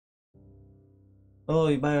Hello,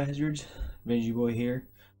 you biohazards. Benji Boy here.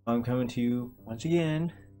 I'm coming to you once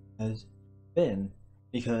again as Ben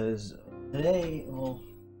because today, well,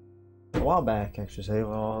 a while back, I should say,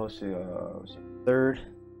 well, let's see, third.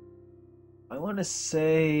 I want to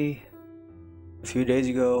say a few days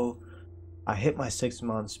ago, I hit my 6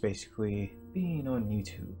 months basically being on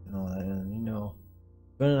YouTube and all that, and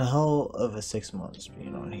been a hell of a 6 months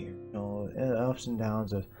being on here. Ups and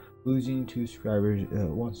downs of losing two subscribers,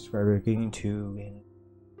 one subscriber, gaining two, and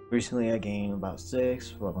recently I gained about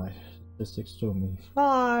six, but my statistics told me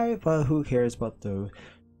five, but who cares about those?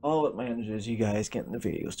 All it matters is you guys getting the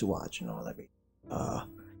videos to watch and all that. Uh,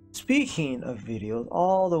 Speaking of videos,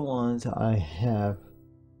 all the ones I have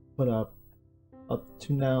put up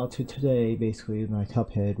to now to today, basically my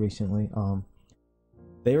Cuphead recently,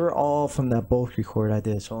 they were all from that bulk record I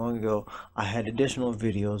did so long ago. I had additional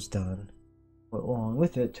videos done along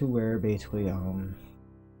with it to where basically I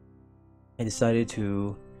decided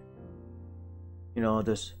to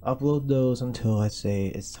just upload those until I say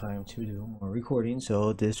it's time to do more recording.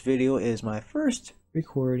 So this video is my first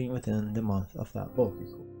recording within the month of that bulk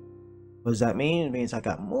record. What does that mean? It means I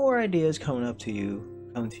got more ideas coming to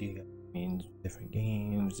you. It means different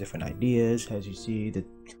games, different ideas. As you see, the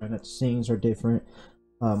try not to sings are different.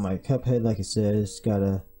 My Cuphead, like I said, has got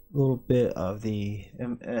a little bit of the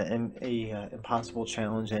impossible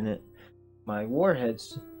challenge in it. My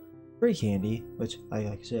Warhead's free candy, which like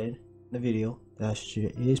I said in the video, that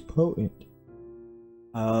shit is potent.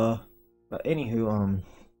 But anywho,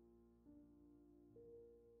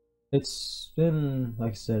 it's been,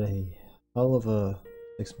 like I said, a hell of a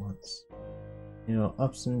 6 months.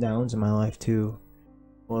 Ups and downs in my life too.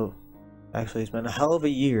 Well, actually, it's been a hell of a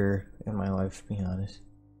year in my life, to be honest.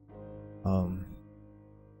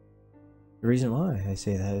 The reason why I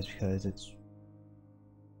say that is because it's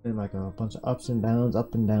been like a bunch of ups and downs,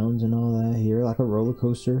 and all that here, like a roller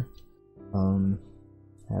coaster.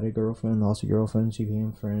 Had a girlfriend, lost a girlfriend, she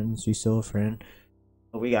became friends, she's still a friend.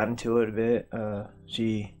 But we got into it a bit.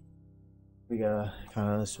 We got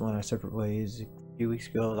kind of went our separate ways a few weeks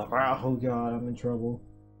ago. Like, wow, oh god, I'm in trouble.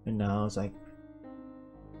 And now it's like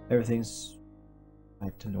everything's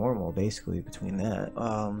back to normal basically between that.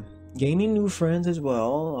 Gaining new friends as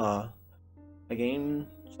well. I gained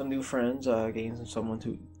some new friends, gained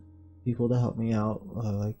people to help me out,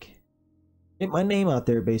 like get my name out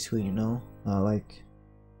there basically, like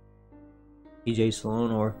EJ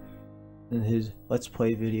Sloan, or in his Let's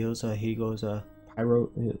Play videos, he goes Pyro,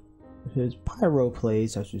 his Pyro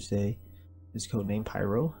plays, I should say, his code name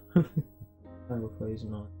Pyro. Pyro plays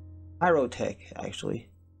and all. Pyrotech, actually.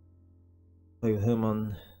 Play with him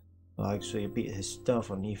on, well, actually beat his stuff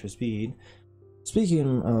on Need for Speed.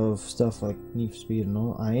 Speaking of stuff like Need for Speed and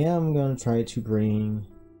all, I am gonna try to bring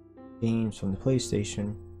games from the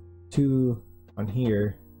PlayStation to on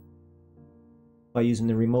here by using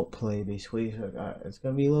the remote play basically. So it's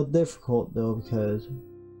gonna be a little difficult though, because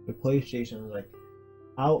the PlayStation is like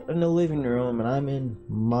out in the living room and I'm in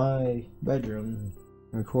my bedroom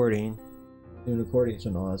doing recordings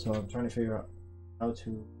and all that. So I'm trying to figure out how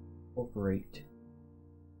to incorporate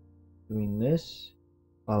doing this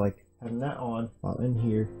while like having that on while in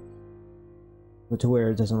here, but to where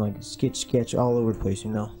it doesn't like sketch all over the place,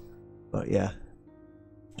 But yeah,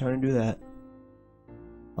 trying to do that.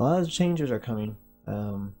 A lot of changes are coming.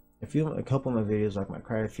 If you a couple of my videos, like my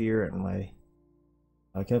Cry of Fear and my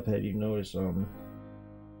Cuphead, you notice I've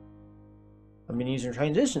been using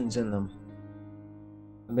transitions in them.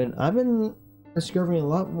 I've been discovering a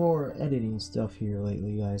lot more editing stuff here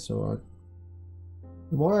lately, guys. So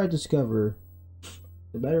the more I discover,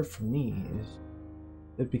 the better for me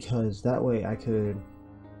is because that way I could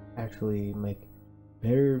actually make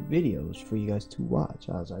better videos for you guys to watch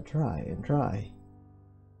as I try.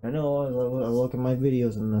 I know I look at my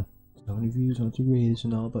videos and the how many views, how many reads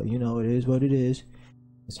and all, but it is what it is.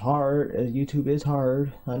 It's hard. YouTube is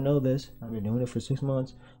hard. I know this. I've been doing it for 6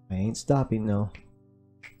 months. I ain't stopping though.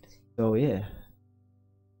 So yeah.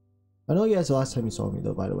 I know you guys the last time you saw me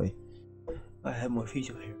though, by the way. I have more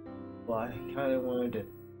facial hair. Well, I kind of wanted to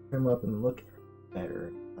trim up and look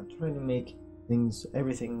better. I'm trying to make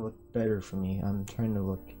everything look better for me. I'm trying to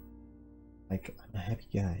look like I'm a happy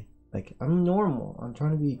guy. Like I'm normal. I'm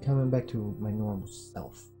trying to be coming back to my normal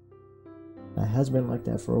self. It has been like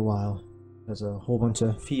that for a while. There's a whole bunch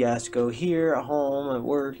of fiasco here at home, at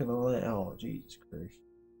work, and all that. Oh, Jesus Christ.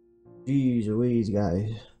 Jeez Louise,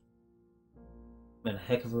 guys. Been a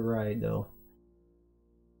heck of a ride, though.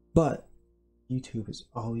 But YouTube is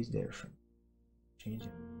always there for me. Change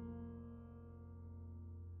it.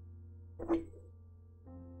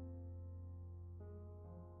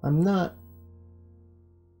 I'm not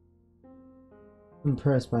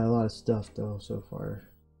impressed by a lot of stuff though so far.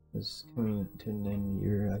 It's coming to an end of the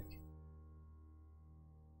year. Like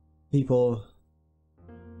people,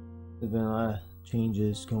 there's been a lot of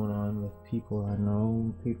changes going on with people I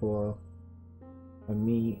know, people I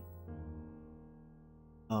meet.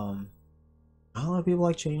 A lot of people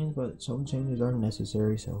like change, but some changes are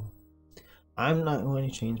necessary. So I'm not going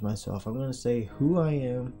to change myself. I'm going to say who I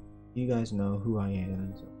am. You guys know who I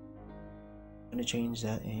am. So I'm going to change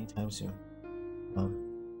that anytime soon.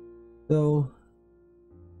 So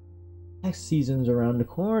next season's around the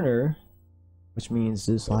corner, which means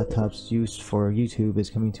this laptop's use for YouTube is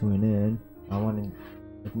coming to an end.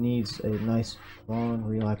 It needs a nice long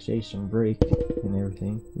relaxation break and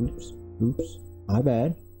everything. Oops, my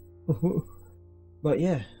bad. But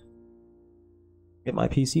yeah, get my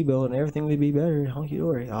PC built and everything would be better. Honky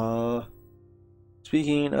dory.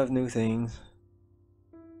 Speaking of new things,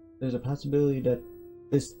 there's a possibility that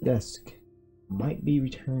this desk might be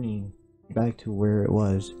returning back to where it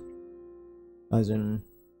was, as in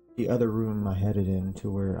the other room I had it in,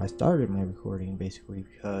 to where I started my recording, basically,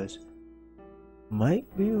 because I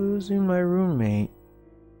might be losing my roommate.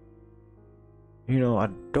 You know, I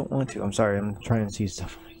don't want to. I'm sorry, I'm trying to see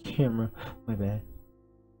stuff on my camera. My bad.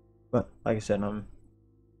 But like I said,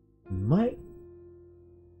 might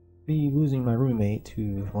be losing my roommate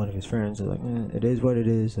to one of his friends. Like, it is what it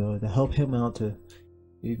is. So to help him out to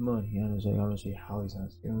save money, I was like, I don't see how he's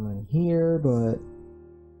not saving money here, but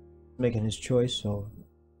making his choice. So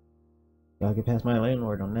I could pass my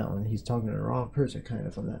landlord on that one. He's talking to the wrong person, kind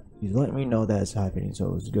of, on that. He's letting me know that it's happening, so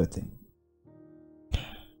it was a good thing.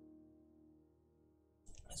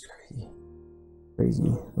 That's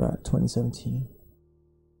crazy. Right, 2017.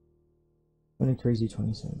 Been a crazy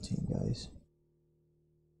 2017, guys.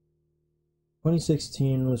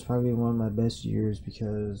 2016 was probably one of my best years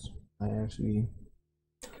because I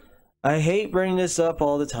hate bringing this up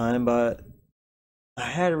all the time, but I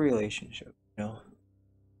had a relationship, you know.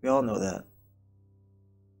 We all know that.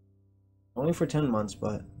 Only for 10 months,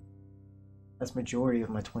 but that's majority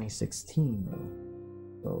of my 2016 though.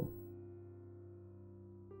 So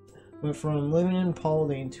went from living in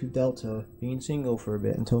Paulding to Delta, being single for a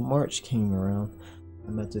bit until March came around. I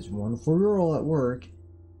met this wonderful girl at work.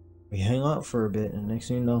 We hang out for a bit, and next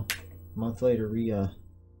thing you know, a month later we hit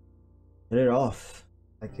it off.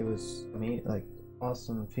 Like it was, I mean, like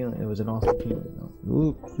awesome feeling. It was an awesome feeling. You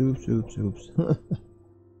know? Oops.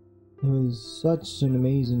 It was such an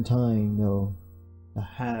amazing time though to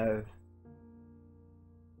have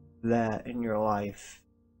that in your life,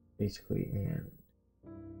 basically, and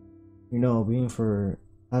you know,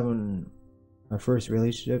 having my first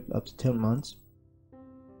relationship up to 10 months,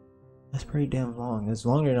 that's pretty damn long. It's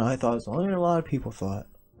longer than I thought. It's longer than a lot of people thought.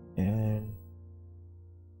 And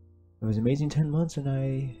it was amazing 10 months, and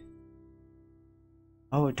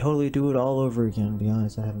I would totally do it all over again, to be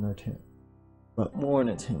honest. I have another 10. But more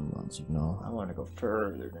than 10 months, you know. I want to go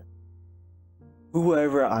further than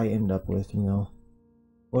whoever I end up with, you know.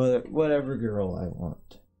 Whatever girl I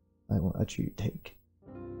want you to take.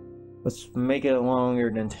 Let's make it longer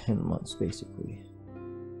than 10 months, basically.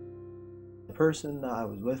 The person that I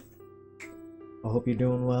was with, I hope you're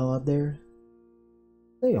doing well out there.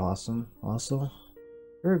 Stay awesome, also.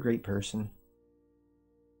 You're a great person.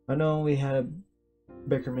 I know we had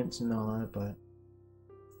bickerments and all that, but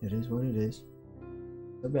it is what it is.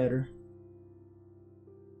 The better.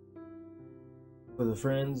 For the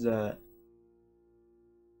friends that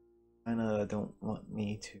kinda don't want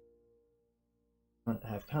me to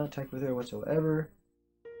have contact with her whatsoever,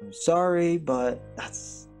 I'm sorry, but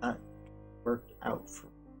that's not worked out for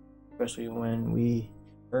me. Especially when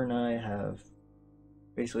her and I have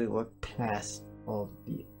basically looked past all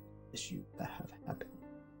the issues that have happened.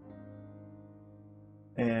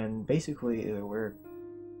 And basically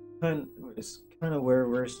it's kind of where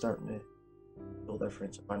we're starting to build our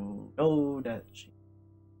friendship. I know that she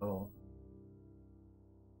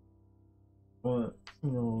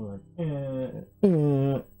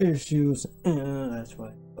issues, that's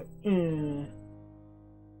why,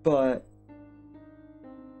 but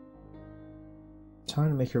trying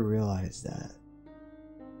to make her realize that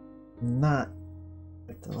not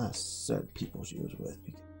like the last set of people she was with,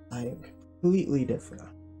 because I am completely different.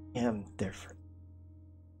 I am different.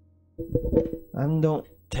 I don't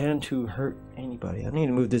tend to hurt anybody. I need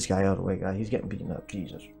to move this guy out of the way, guy. He's getting beaten up.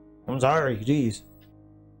 Jesus. I'm sorry. Jeez.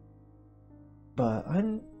 But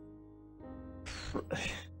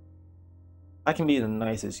I can be the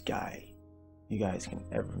nicest guy you guys can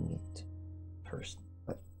ever meet in person.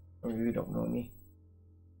 But if you don't know me,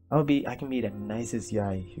 I can be the nicest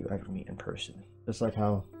guy you ever meet in person. Just like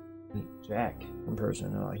how I meet Jack in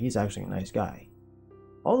person. He's actually a nice guy.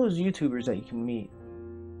 all those YouTubers that you can meet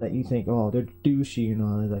that you think, oh, they're douchey and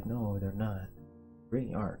all, they're like, no, they're not. They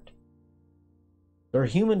really aren't. They're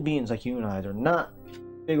human beings like you and I. They're not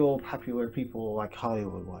big old popular people like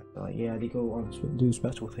Hollywood like. They're like, yeah, they go on do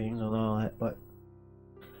special things and all that, but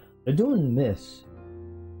they're doing this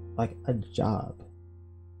like a job.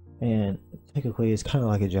 And technically it's kind of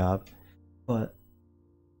like a job, but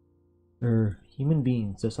they're human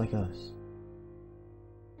beings just like us.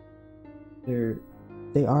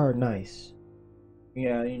 They are nice.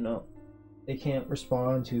 Yeah, you know, they can't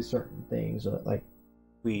respond to certain things like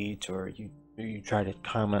tweets, or you try to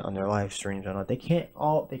comment on their live streams or not. They can't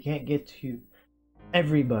get to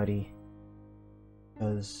everybody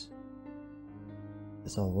because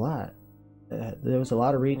it's a lot. There was a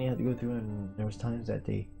lot of reading you had to go through, and there was times that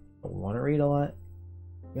they don't want to read a lot.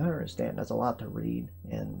 You gotta understand that's a lot to read,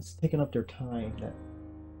 and it's taking up their time. That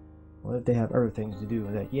what if they have other things to do?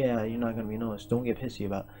 That yeah, you're not gonna be noticed. Don't get pissy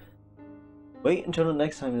about. Wait until the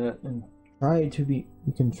next time and try to be.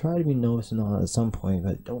 You can try to be noticed and all at some point,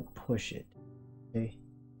 but don't push it. Okay,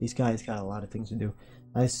 these guys got a lot of things to do.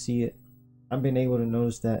 I see it. I've been able to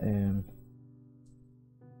notice that, and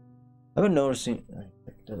I've been noticing.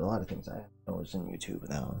 There's a lot of things I noticed in YouTube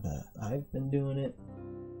now that I've been doing it,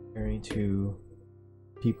 comparing to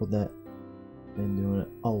people that have been doing it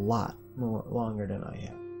a lot more longer than I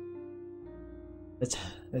have.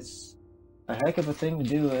 It's a heck of a thing to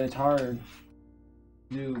do. It's hard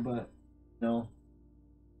to do, but no,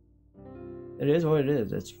 it is what it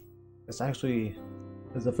is. It's actually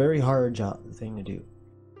a very hard thing to do.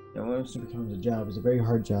 And once it becomes a job, it's a very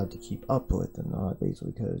hard job to keep up with, and all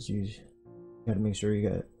basically because you got to make sure you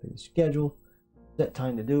got a schedule, set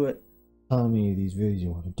time to do it, how many of these videos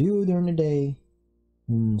you want to do during the day,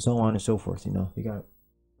 and so on and so forth. You know, you got to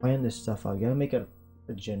plan this stuff out. You got to make an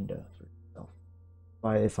agenda for yourself.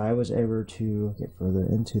 If I was ever to get further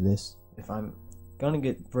into this, if I'm gonna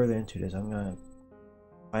get further into this, I'm gonna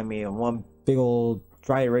find me a one big old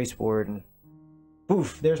dry erase board and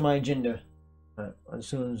poof, there's my agenda. As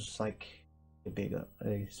soon as like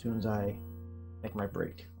as soon as I make my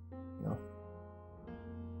break, you know.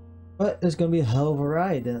 But it's gonna be a hell of a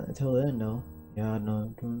ride until then, though. Yeah, no,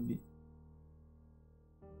 it's gonna be.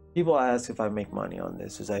 People ask if I make money on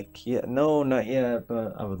this. It's like, yeah, no, not yet,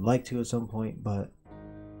 but I would like to at some point. But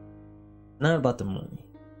not about the money.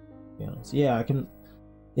 You know, so yeah, I can.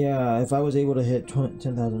 Yeah, if I was able to hit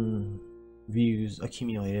 10,000 views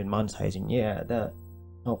accumulated monetizing, yeah, that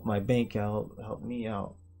helped my bank out, helped me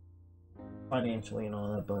out financially and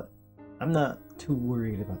all that. But I'm not too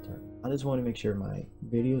worried about that. I just want to make sure my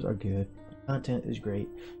videos are good, my content is great,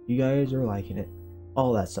 you guys are liking it,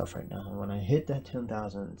 all that stuff right now. And when I hit that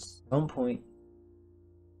 10,000, at some point,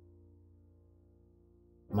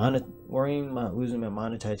 worrying about losing my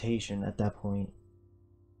monetization at that point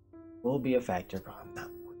will be a factor, but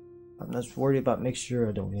I'm just worried about making sure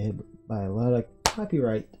I don't get hit by a lot of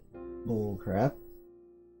copyright bull crap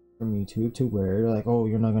from YouTube to where they're like, oh,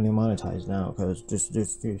 you're not going to monetize now because this.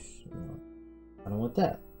 You know, I don't want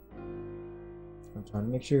that. I'm trying to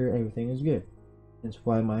make sure everything is good. That's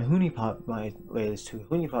why my latest two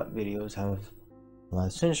Honeypot videos have a lot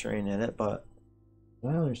of censoring in it, but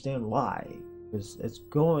I don't understand why. Because it's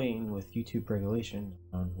going with YouTube regulation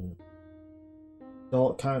on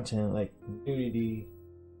adult content like nudity,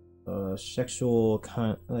 sexual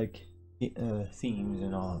themes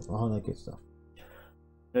and all that good stuff.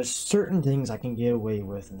 There's certain things I can get away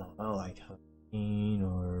with, and all like hugging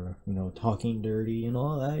or talking dirty and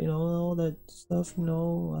all that, all that stuff,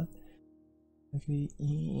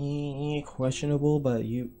 actually questionable, but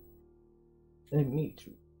it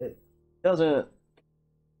doesn't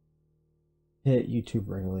hit YouTube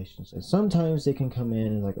regulations. And sometimes they can come in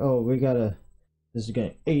and like, oh, this is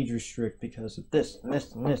gonna age restrict because of this and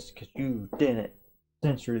this and this, because you didn't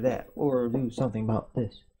censor that or do something about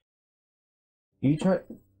this.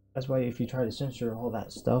 That's why if you try to censor all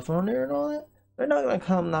that stuff on there and all that, they're not gonna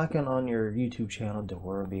come knocking on your YouTube channel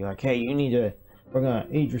door and be like, hey, we're gonna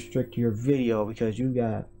age restrict your video because you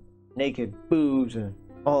got naked boobs and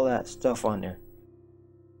all that stuff on there.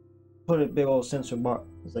 Put a big old censor bar.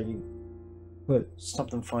 It's like you put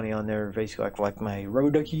something funny on there, basically like my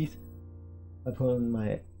rubber duckies. I put in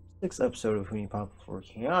my 6th episode of Hooney Pop for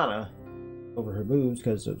Kiana over her boobs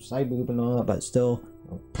because of side boob and all that, but still,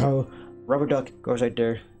 rubber duck goes right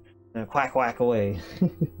there and quack whack away.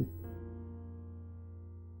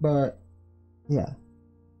 But yeah,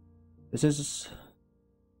 this is,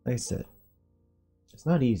 like I said, it's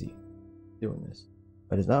not easy doing this,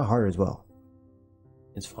 but it's not hard as well.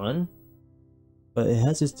 It's fun, but it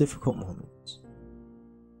has its difficult moments.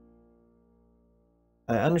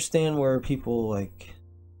 I understand where people like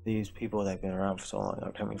these people that have been around for so long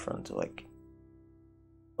are coming from to like,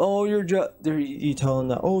 oh, your job, you tell them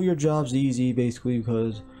that, oh, your job's easy basically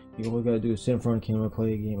because you all gotta do is sit in front of camera,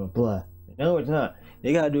 play a game, of blah. No, it's not.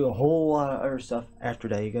 They gotta do a whole lot of other stuff after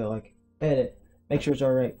that. You gotta like edit, make sure it's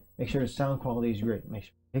alright, make sure the sound quality is great, make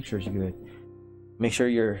sure pictures are good, make sure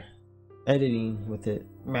your editing with it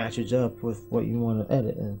matches up with what you want to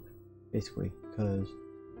edit in, basically, because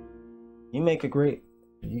you make a great,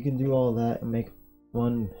 you can do all that and make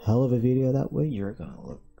one hell of a video that way. You're gonna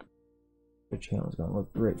look, your channel's gonna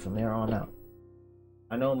look great from there on out.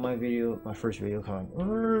 I know my first video coming,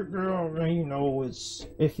 you know, it's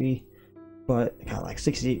iffy, but it got like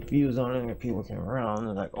 68 views on it, and people came around and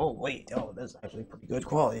they're like, oh wait, oh, that's actually pretty good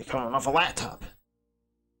quality coming off a laptop.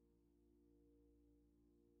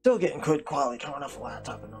 Still getting good quality coming off a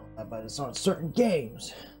laptop and all that, but it's on certain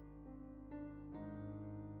games.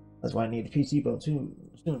 That's why I need a PC build soon,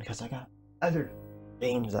 because I got other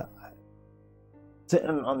games that I sitting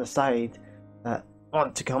on the side that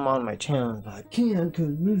want to come on my channel, but I can't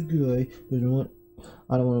because this guy doesn't want.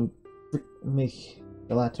 I don't want to make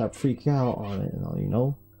the laptop freak out on it and all, you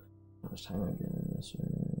know. How much time am I getting this?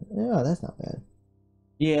 Yeah, that's not bad.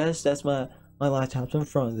 Yes, that's my laptop's in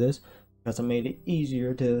front of this because I made it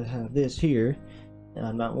easier to have this here, and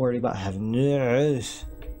I'm not worried about having this.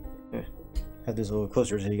 Have this a little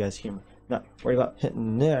closer so you guys hear me. Not worried about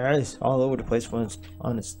hitting this all over the place when it's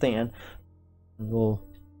on a stand. A little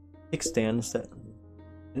kickstand instead.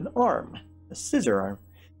 An arm, a scissor arm.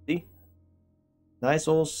 See, nice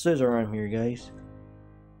old scissor arm here, guys.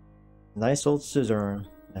 Nice old scissor arm.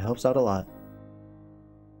 That helps out a lot.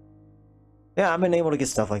 Yeah, I've been able to get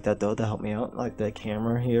stuff like that though to help me out. Like the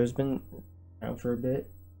camera here has been around for a bit.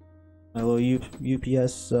 My little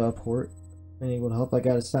UPS port been able to help. I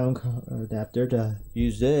got a sound adapter to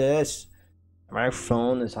use this. A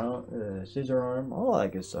microphone, the sound, scissor arm, all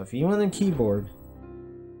that good stuff. Even the keyboard.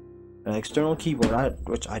 An external keyboard,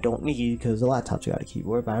 which I don't need because the laptop's got a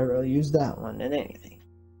keyboard, but I really use that one than anything.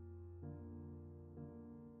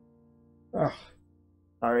 Oh,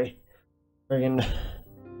 sorry. Friggin'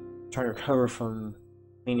 trying to recover from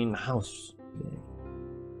cleaning the house today.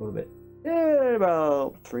 A little bit. Yeah,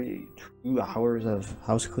 about 2 hours of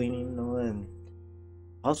house cleaning and all that. And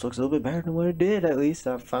the house looks a little bit better than what it did, at least.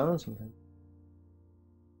 I found something.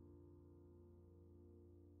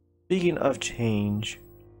 Speaking of change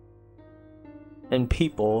and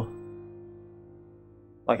people,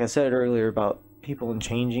 like I said earlier about people and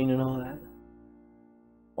changing and all that,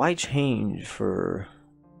 why change for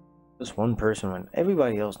just one person when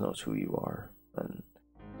everybody else knows who you are and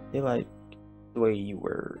they like the way you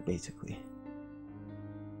were, basically?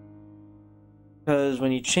 Because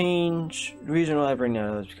when you change, the reason why I bring that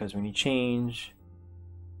up is because when you change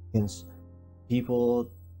against people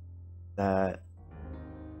that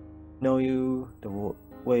know you the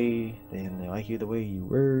way, they like you the way you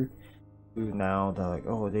were, who now they're like,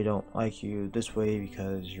 oh, they don't like you this way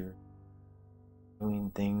because you're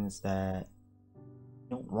doing things that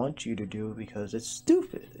they don't want you to do because it's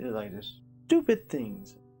stupid. It's like this stupid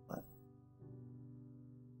things.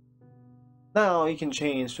 Now you can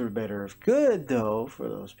change for the better of good though for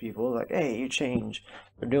those people. Like, hey, you change,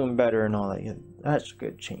 they're doing better and all that. Yeah, that's a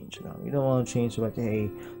good change. Now you don't want to change to like, hey,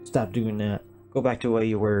 stop doing that, go back to the way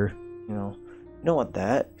you were. You know, you don't want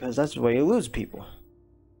that because that's the way you lose people.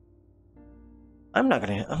 I'm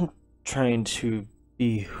trying to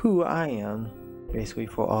be who I am, basically,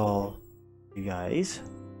 for all you guys.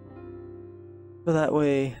 So that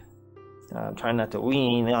way, I'm trying not to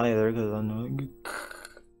lean either because I know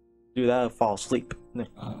do that, I'll fall asleep.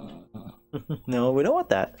 No, we don't want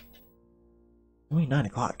that. Only 9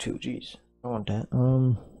 o'clock too. Jeez, I don't want that.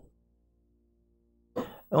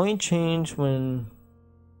 Only change when,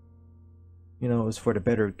 you know, it's for the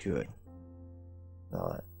better good.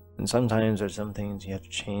 And sometimes there's some things you have to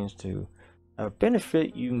change to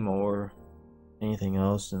benefit you more than anything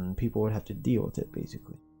else, and people would have to deal with it,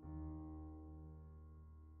 basically.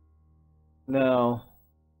 Now,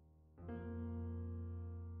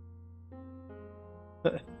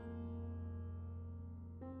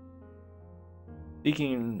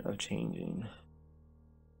 speaking of changing,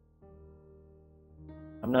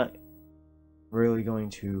 I'm not really going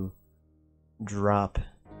to drop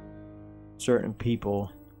certain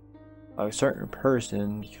people, a certain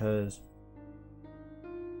person, because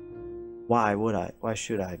why would I? Why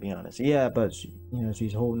should I, be honest? Yeah, but you know,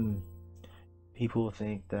 she's holding, people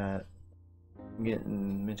think that I'm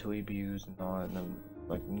getting mentally abused and all that, and I'm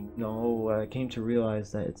like, no, I came to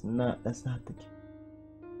realize that that's not the case.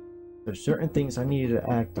 There's certain things I needed to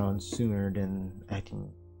act on sooner than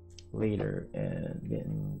acting later and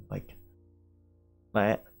getting like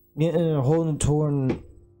getting a whole torn,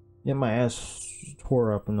 get my ass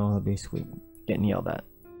tore up and all that, basically getting yelled at,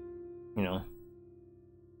 you know.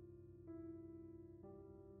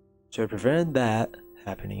 Should have prevented that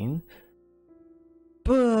happening,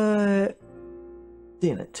 but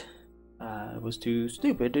didn't. I was too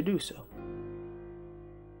stupid to do so.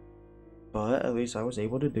 But at least I was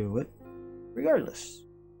able to do it regardless.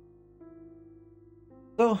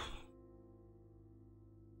 So,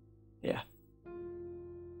 yeah.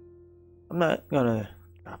 I'm not gonna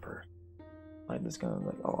drop her. I'm just gonna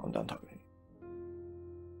like, oh, I'm done talking to you.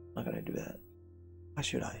 I'm not gonna do that. Why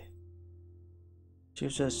should I? She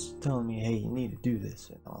was just telling me, hey, you need to do this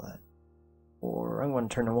and all that. Or I'm gonna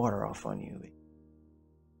turn the water off on you.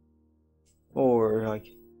 Or like,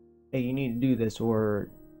 hey, you need to do this, or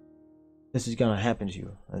this is gonna happen to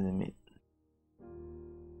you. And then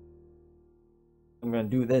I'm gonna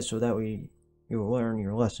do this so that way you'll learn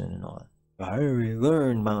your lesson and all that. I already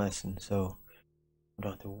learned my lesson, so I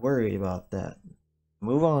don't have to worry about that.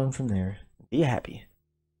 Move on from there. Be happy.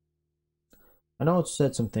 I know it's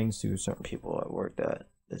said some things to certain people at work that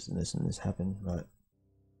this and this and this happened, but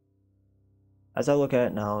as I look at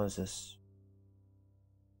it now, it's just,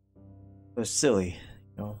 it was silly,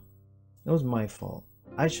 you know. It was my fault.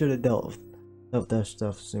 I should have dealt with that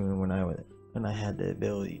stuff sooner when I had the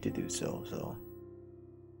ability to do so. So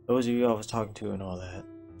those of you I was talking to and all that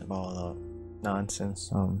about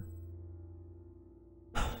nonsense,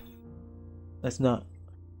 that's not.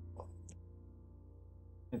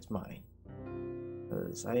 It's mine.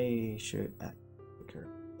 Because I should act quicker,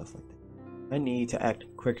 stuff like that. I need to act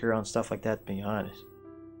quicker on stuff like that, to be honest.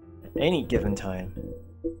 At any given time,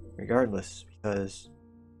 regardless, because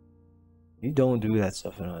if you don't do that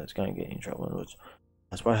stuff, it's gonna get you in trouble.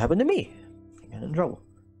 That's what happened to me. I got in trouble.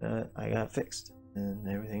 I got fixed, and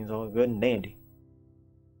everything's all good and dandy.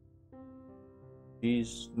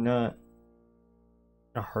 She's not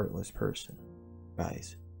a heartless person,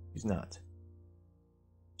 guys. She's not.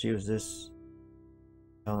 She was just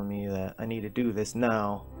telling me that I need to do this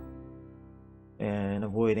now and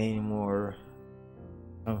avoid any more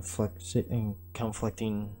conflicting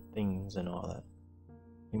things and all that.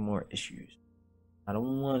 Any more issues. I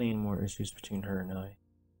don't want any more issues between her and I.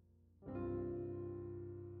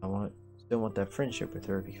 I still want that friendship with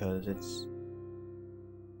her because it's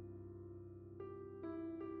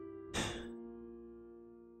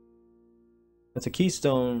a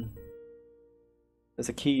keystone. It's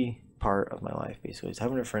a key part of my life, basically. It's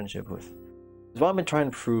having a friendship with. It's what I've been trying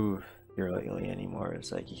to prove here lately anymore.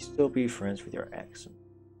 It's like you can still be friends with your ex.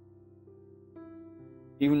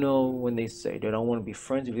 Even though when they say they don't want to be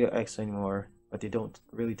friends with your ex anymore, but they don't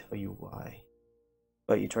really tell you why.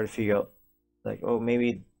 But you try to figure out, like, oh,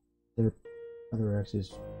 maybe their other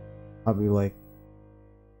exes probably like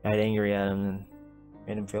got angry at him and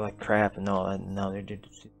made him feel like crap and all that, and now they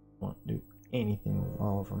just won't do anything with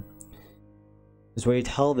all of them. This way you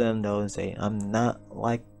tell them though and say, I'm not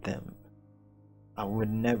like them. I would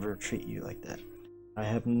never treat you like that. I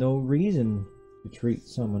have no reason to treat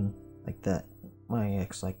someone like that, my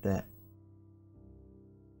ex like that.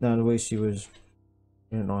 Now the way she was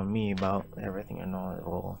on me about everything and all that,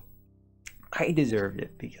 well, I deserved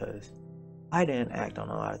it because I didn't act on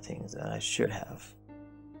a lot of things that I should have.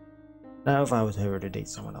 Now if I was ever to date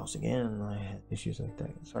someone else again, I had issues like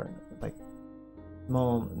that. Sorry, like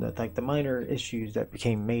like the minor issues that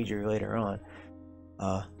became major later on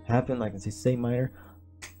happen, like they say minor,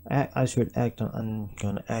 I should act on. I'm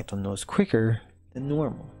gonna act on those quicker than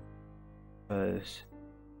normal because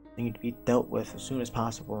they need to be dealt with as soon as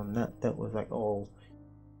possible and not dealt with like, oh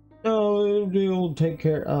no, I'll take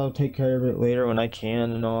care of it later when I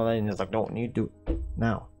can and all that. And it's like, no, you need to do it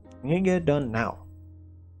now. You need to get it done now.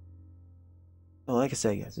 So like I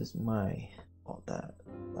said, guys, this is my fault that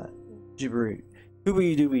gibbery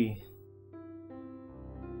Doobie doobie.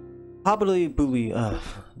 Probably bully,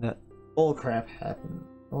 that bull crap happened.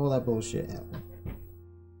 All that bullshit happened.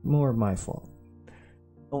 More of my fault.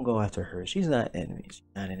 Don't go after her. She's not an enemy. She's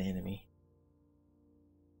not an enemy.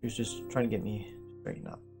 She was just trying to get me straightened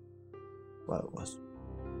up. Well, it was.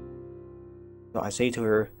 So I say to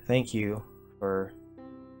her, thank you for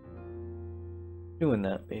doing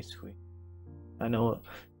that, basically. I know it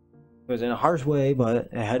was in a harsh way, but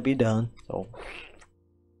it had to be done, so.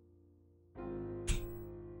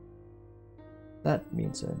 That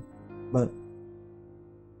being said, but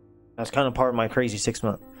that's kind of part of my crazy 6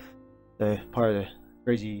 month, part of the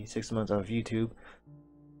crazy 6 months of YouTube.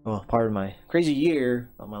 Well, part of my crazy year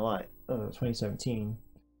of my life, 2017.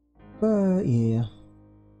 But yeah,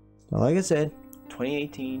 so like I said,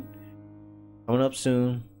 2018 coming up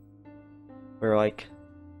soon. We're like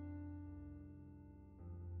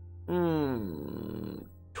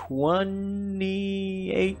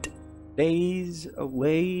 28 days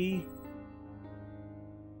away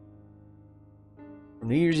from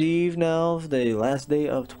New Year's Eve now, the last day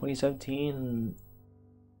of 2017.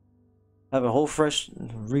 Have a whole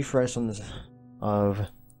refresh on this of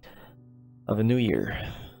a new year.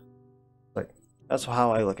 Like, that's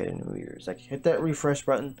how I look at it. New Year's, like, hit that refresh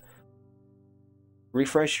button,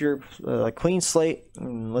 refresh your like clean slate,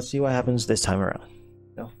 and let's see what happens this time around.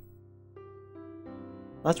 You know?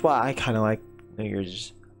 That's why I kind of like New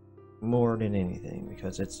Year's more than anything,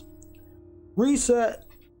 because it's reset.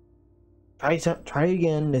 Try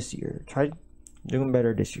again this year. Try doing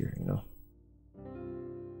better this year. You know.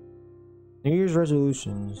 New Year's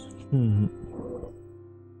resolutions. Well,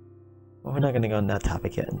 we're not gonna go on that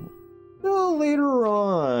topic yet. No, later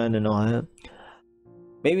on and all that.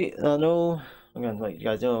 Maybe no. I'm gonna let you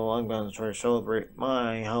guys know. I'm gonna try to celebrate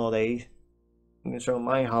my holidays. I'm gonna show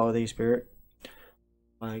my holiday spirit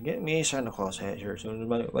by getting me a Santa Claus hat here soon.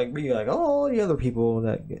 Like be like all the other people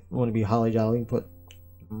that want to be holly jolly. Put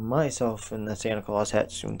myself in the Santa Claus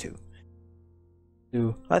hat soon too.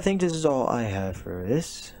 So I think this is all I have for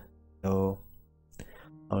this. So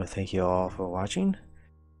I want to thank you all for watching.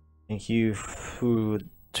 Thank you to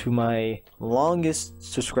my longest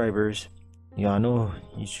subscribers. Yeah, I know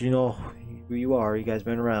you know who you are. You guys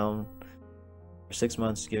been around for 6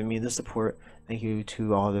 months giving me the support. Thank you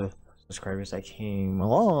to all the subscribers that came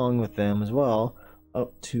along with them as well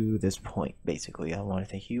up to this point. Basically, I want to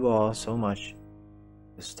thank you all so much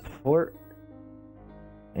for the support,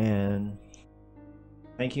 and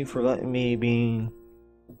thank you for letting me be,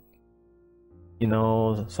 you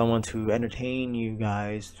know, someone to entertain you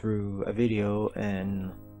guys through a video, and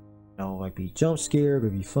you know, like be jump scared or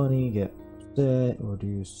be funny, get upset, or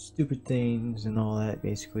do stupid things and all that,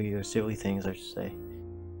 basically, or silly things I should say.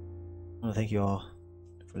 I want to thank you all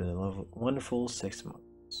for the wonderful 6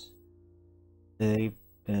 months. They've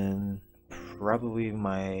been probably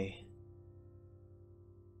my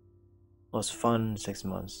most fun 6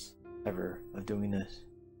 months ever of doing this,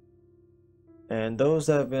 and those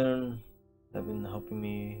that have been helping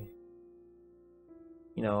me,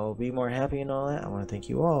 you know, be more happy and all that, I want to thank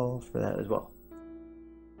you all for that as well.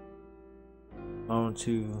 I want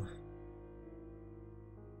to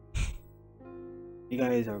you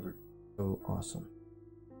guys are so awesome.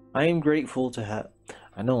 I am grateful to have,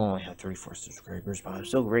 I know I only have 34 subscribers, but I'm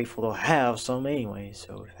still grateful to have some anyway,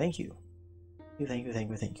 so thank you. Thank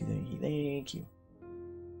you.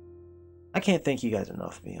 I can't thank you guys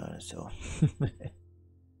enough, to be honest, so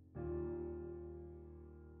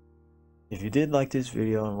if you did like this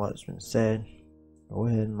video and what's been said, go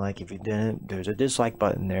ahead and like. If you didn't, there's a dislike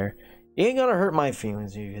button there. You ain't gonna hurt my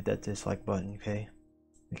feelings if you hit that dislike button, okay?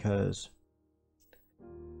 Because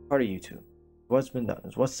part of YouTube. What's been done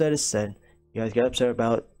is what's said is said. You guys get upset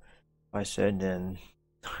about what I said, then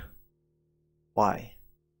why?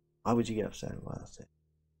 Why would you get upset about what I said?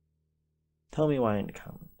 Tell me why in the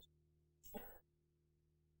comments.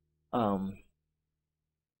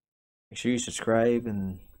 Make sure you subscribe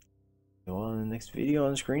and go on the next video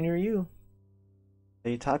on the screen near you.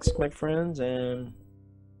 Stay toxic, my friends, and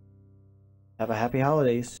have a happy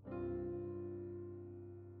holidays.